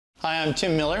Hi, I'm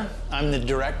Tim Miller. I'm the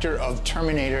director of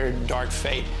Terminator Dark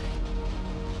Fate.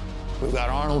 We've got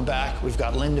Arnold back, we've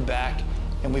got Linda back,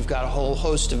 and we've got a whole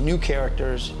host of new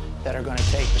characters that are going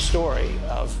to take the story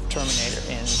of Terminator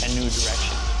in a new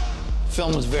direction. The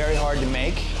film was very hard to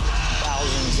make.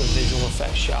 Thousands of visual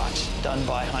effects shots done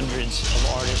by hundreds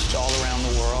of artists all around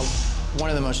the world.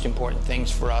 One of the most important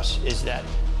things for us is that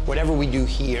whatever we do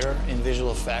here in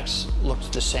visual effects looks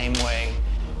the same way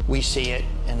we see it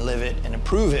and live it and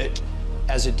approve it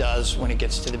as it does when it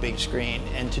gets to the big screen.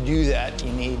 And to do that,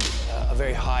 you need a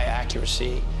very high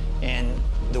accuracy in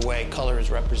the way color is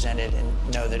represented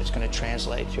and know that it's going to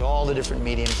translate to all the different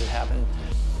mediums that happen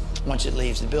once it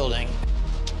leaves the building.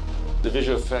 The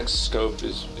visual effects scope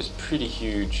is pretty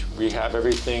huge. We have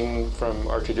everything from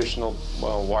our traditional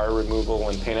wire removal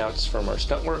and paintouts from our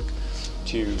stunt work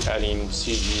to adding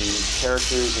CG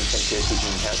characters, in some cases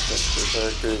CG enhancements for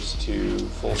characters, to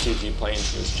full CG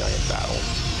planes in this giant battle.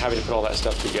 Having to put all that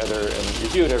stuff together and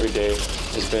review it every day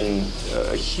has been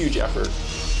a huge effort.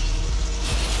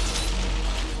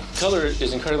 Color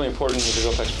is incredibly important in the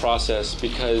visual effects process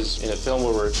because in a film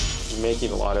where we're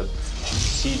making a lot of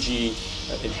CG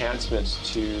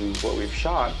enhancements to what we've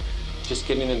shot, just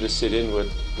getting them to sit in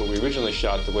with what we originally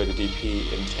shot the way the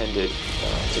DP intended,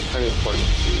 it's incredibly important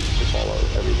to follow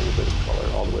every little bit of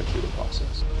color all the way through the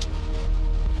process.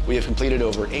 We have completed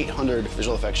over 800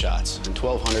 visual effects shots and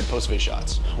 1,200 post-face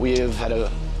shots. We have had a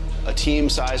team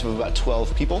size of about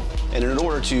 12 people, and in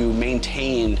order to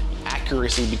maintain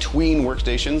accuracy between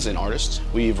workstations and artists,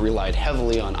 we've relied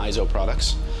heavily on ISO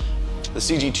products. The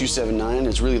CG279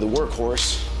 is really the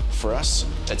workhorse for us.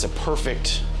 It's a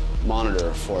perfect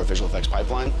monitor for a visual effects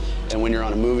pipeline, and when you're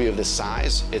on a movie of this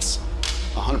size, it's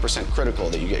 100% critical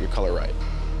that you get your color right.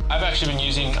 I've actually been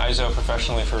using ISO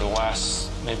professionally for the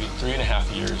last maybe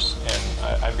 3.5 years,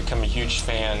 and I've become a huge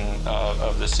fan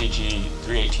of the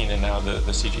CG318 and now the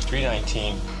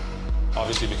CG319,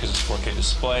 obviously because it's 4K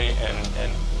display,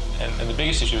 and the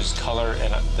biggest issue is color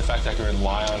and the fact that I can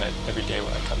rely on it every day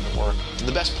when I come to work.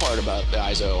 The best part about the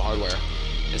ISO hardware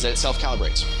is that it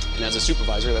self-calibrates. And as a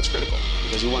supervisor, that's critical,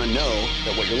 because you want to know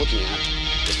that what you're looking at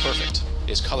is perfect,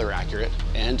 is color accurate,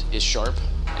 and is sharp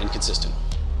and consistent.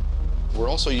 We're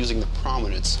also using the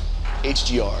Prominence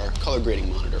HDR color grading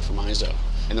monitor from ISO.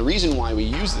 And the reason why we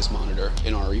use this monitor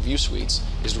in our review suites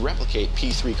is to replicate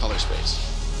P3 color space.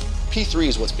 P3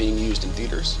 is what's being used in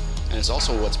theaters, and it's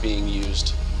also what's being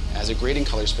used as a grading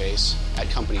color space at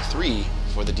Company 3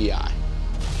 for the DI.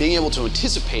 Being able to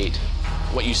anticipate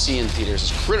what you see in theaters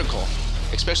is critical,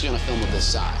 especially on a film of this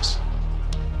size.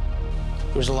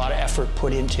 There was a lot of effort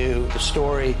put into the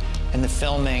story and the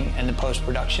filming and the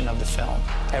post-production of the film.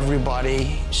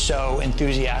 Everybody so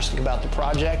enthusiastic about the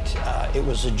project, it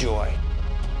was a joy.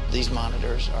 These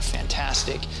monitors are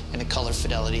fantastic and the color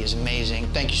fidelity is amazing.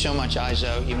 Thank you so much,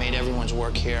 ISO. You made everyone's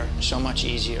work here so much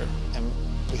easier, and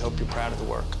we hope you're proud of the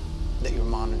work that your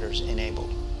monitors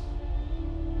enabled.